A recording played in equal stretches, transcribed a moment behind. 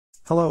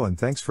Hello and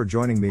thanks for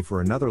joining me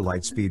for another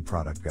Lightspeed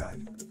product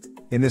guide.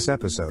 In this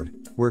episode,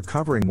 we're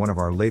covering one of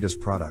our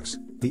latest products,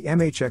 the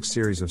MHX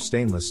series of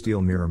stainless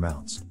steel mirror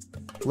mounts.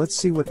 Let's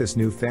see what this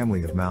new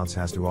family of mounts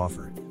has to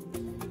offer.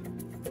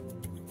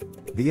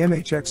 The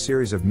MHX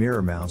series of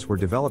mirror mounts were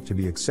developed to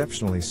be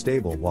exceptionally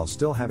stable while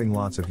still having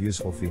lots of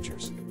useful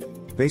features.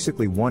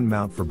 Basically one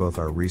mount for both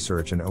our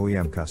research and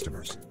OEM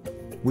customers.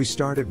 We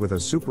started with a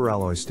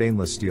superalloy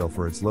stainless steel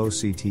for its low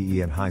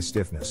CTE and high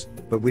stiffness,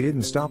 but we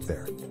didn't stop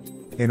there.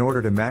 In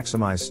order to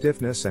maximize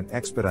stiffness and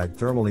expedite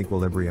thermal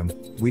equilibrium,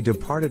 we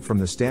departed from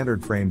the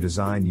standard frame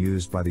design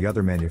used by the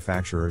other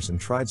manufacturers and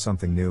tried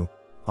something new,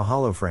 a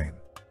hollow frame.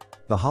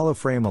 The hollow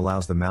frame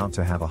allows the mount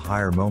to have a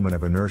higher moment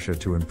of inertia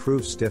to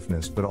improve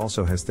stiffness but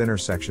also has thinner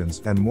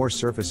sections and more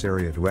surface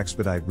area to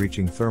expedite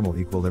reaching thermal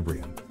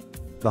equilibrium.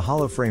 The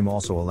hollow frame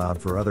also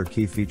allowed for other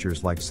key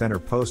features like center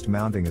post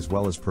mounting as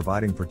well as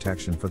providing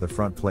protection for the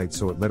front plate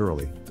so it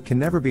literally can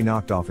never be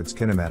knocked off its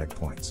kinematic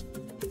points.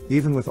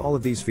 Even with all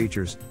of these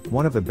features,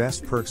 one of the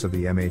best perks of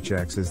the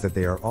MHX is that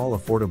they are all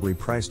affordably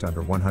priced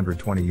under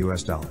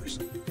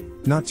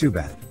 $120. Not too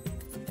bad.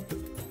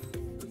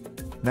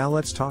 Now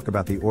let's talk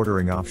about the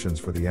ordering options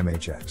for the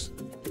MHX.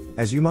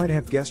 As you might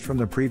have guessed from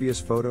the previous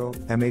photo,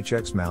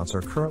 MHX mounts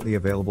are currently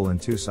available in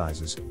two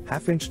sizes,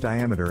 1/2 inch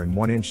diameter and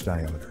 1 inch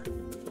diameter.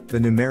 The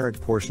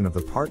numeric portion of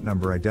the part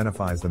number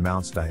identifies the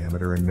mount's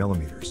diameter in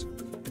millimeters.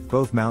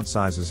 Both mount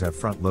sizes have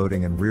front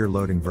loading and rear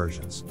loading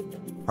versions.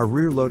 A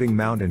rear loading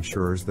mount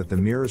ensures that the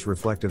mirror's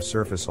reflective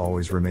surface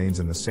always remains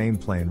in the same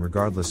plane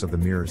regardless of the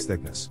mirror's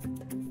thickness.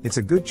 It's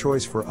a good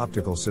choice for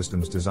optical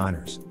systems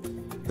designers.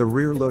 The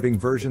rear loading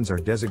versions are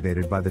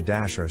designated by the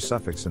 -R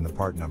suffix in the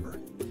part number.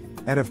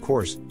 And of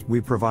course,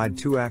 we provide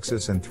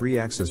 2-axis and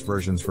 3-axis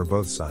versions for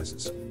both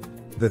sizes.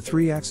 The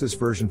 3-axis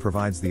version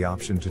provides the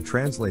option to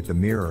translate the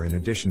mirror in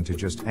addition to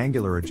just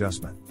angular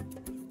adjustment.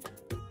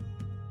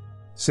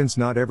 Since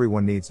not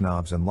everyone needs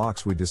knobs and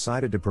locks, we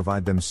decided to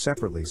provide them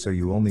separately so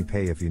you only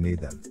pay if you need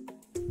them.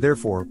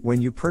 Therefore,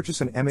 when you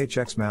purchase an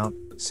MHX mount,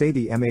 say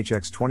the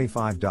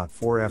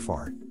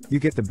MHX-25.4FR, you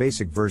get the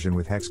basic version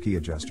with hex key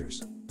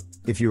adjusters.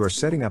 If you are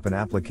setting up an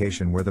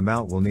application where the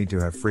mount will need to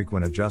have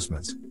frequent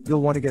adjustments,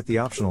 you'll want to get the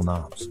optional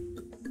knobs.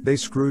 They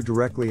screw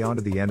directly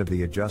onto the end of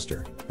the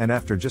adjuster, and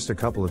after just a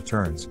couple of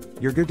turns,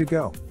 you're good to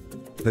go.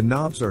 The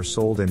knobs are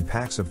sold in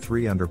packs of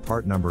 3 under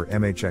part number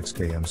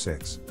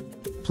MHX-KM6.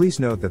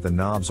 Please note that the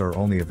knobs are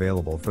only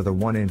available for the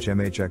 1-inch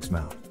MHX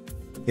mount.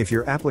 If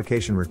your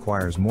application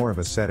requires more of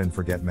a set and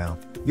forget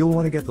mount, you'll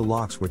want to get the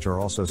locks, which are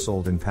also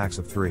sold in packs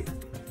of 3.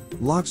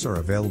 Locks are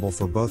available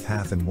for both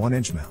 1/2 and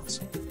 1-inch mounts.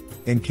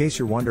 In case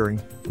you're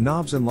wondering,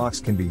 knobs and locks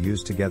can be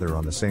used together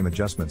on the same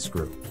adjustment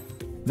screw.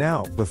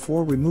 Now,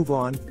 before we move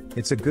on,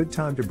 it's a good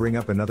time to bring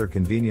up another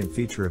convenient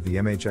feature of the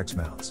MHX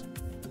mounts.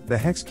 The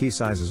hex key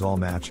sizes all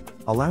match,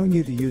 allowing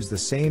you to use the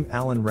same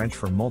Allen wrench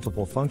for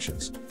multiple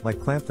functions, like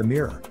clamp the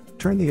mirror,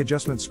 turn the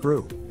adjustment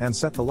screw, and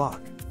set the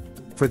lock.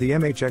 For the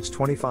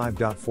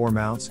MHX-25.4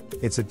 mounts,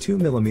 it's a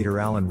 2mm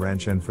Allen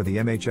wrench, and for the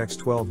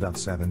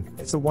MHX-12.7,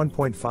 it's a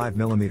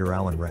 1.5mm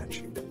Allen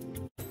wrench.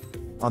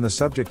 On the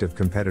subject of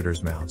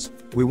competitors' mounts,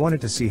 we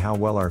wanted to see how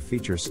well our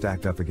features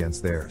stacked up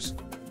against theirs.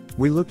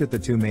 We looked at the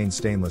two main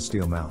stainless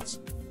steel mounts.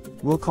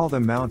 We'll call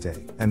them Mount A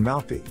and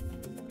Mount B.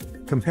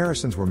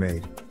 Comparisons were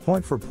made,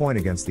 point for point,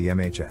 against the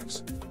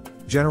MHX.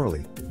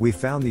 Generally, we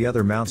found the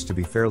other mounts to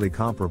be fairly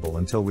comparable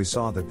until we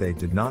saw that they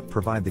did not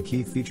provide the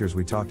key features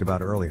we talked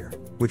about earlier,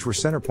 which were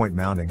center point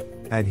mounting,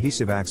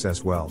 adhesive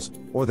access wells,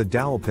 or the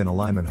dowel pin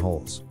alignment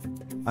holes.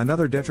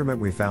 Another detriment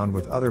we found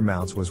with other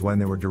mounts was when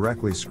they were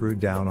directly screwed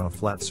down on a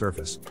flat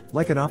surface,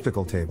 like an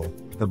optical table,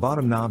 the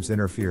bottom knobs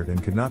interfered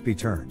and could not be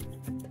turned.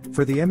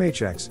 For the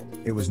MHX,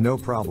 it was no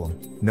problem,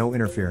 no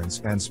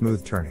interference, and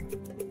smooth turning.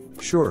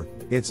 Sure,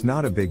 it's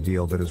not a big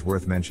deal, but is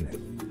worth mentioning.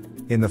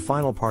 In the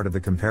final part of the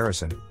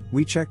comparison,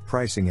 we checked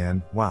pricing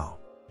and, wow!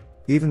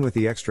 Even with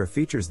the extra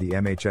features the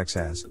MHX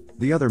has,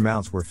 the other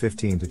mounts were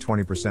 15 to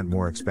 20%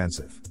 more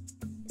expensive.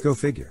 Go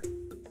figure.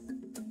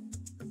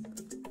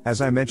 As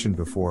I mentioned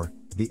before,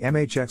 the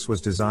MHX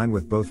was designed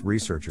with both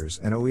researchers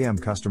and OEM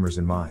customers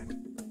in mind.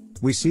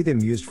 We see them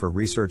used for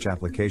research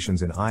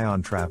applications in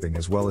ion trapping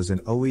as well as in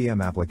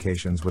OEM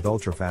applications with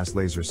ultrafast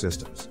laser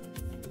systems.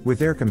 With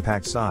their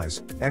compact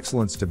size,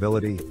 excellent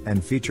stability,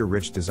 and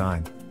feature-rich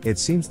design, it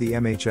seems the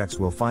MHX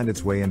will find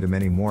its way into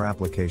many more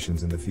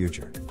applications in the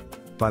future.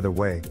 By the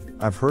way,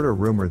 I've heard a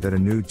rumor that a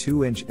new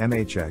 2-inch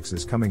MHX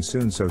is coming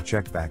soon, so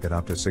check back at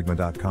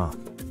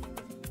Optosigma.com.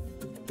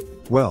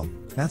 Well,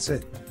 that's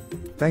it.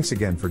 Thanks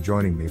again for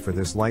joining me for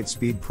this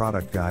Lightspeed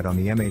product guide on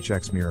the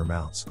MHX mirror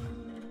mounts.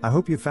 I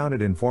hope you found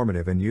it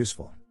informative and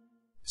useful.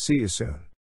 See you soon.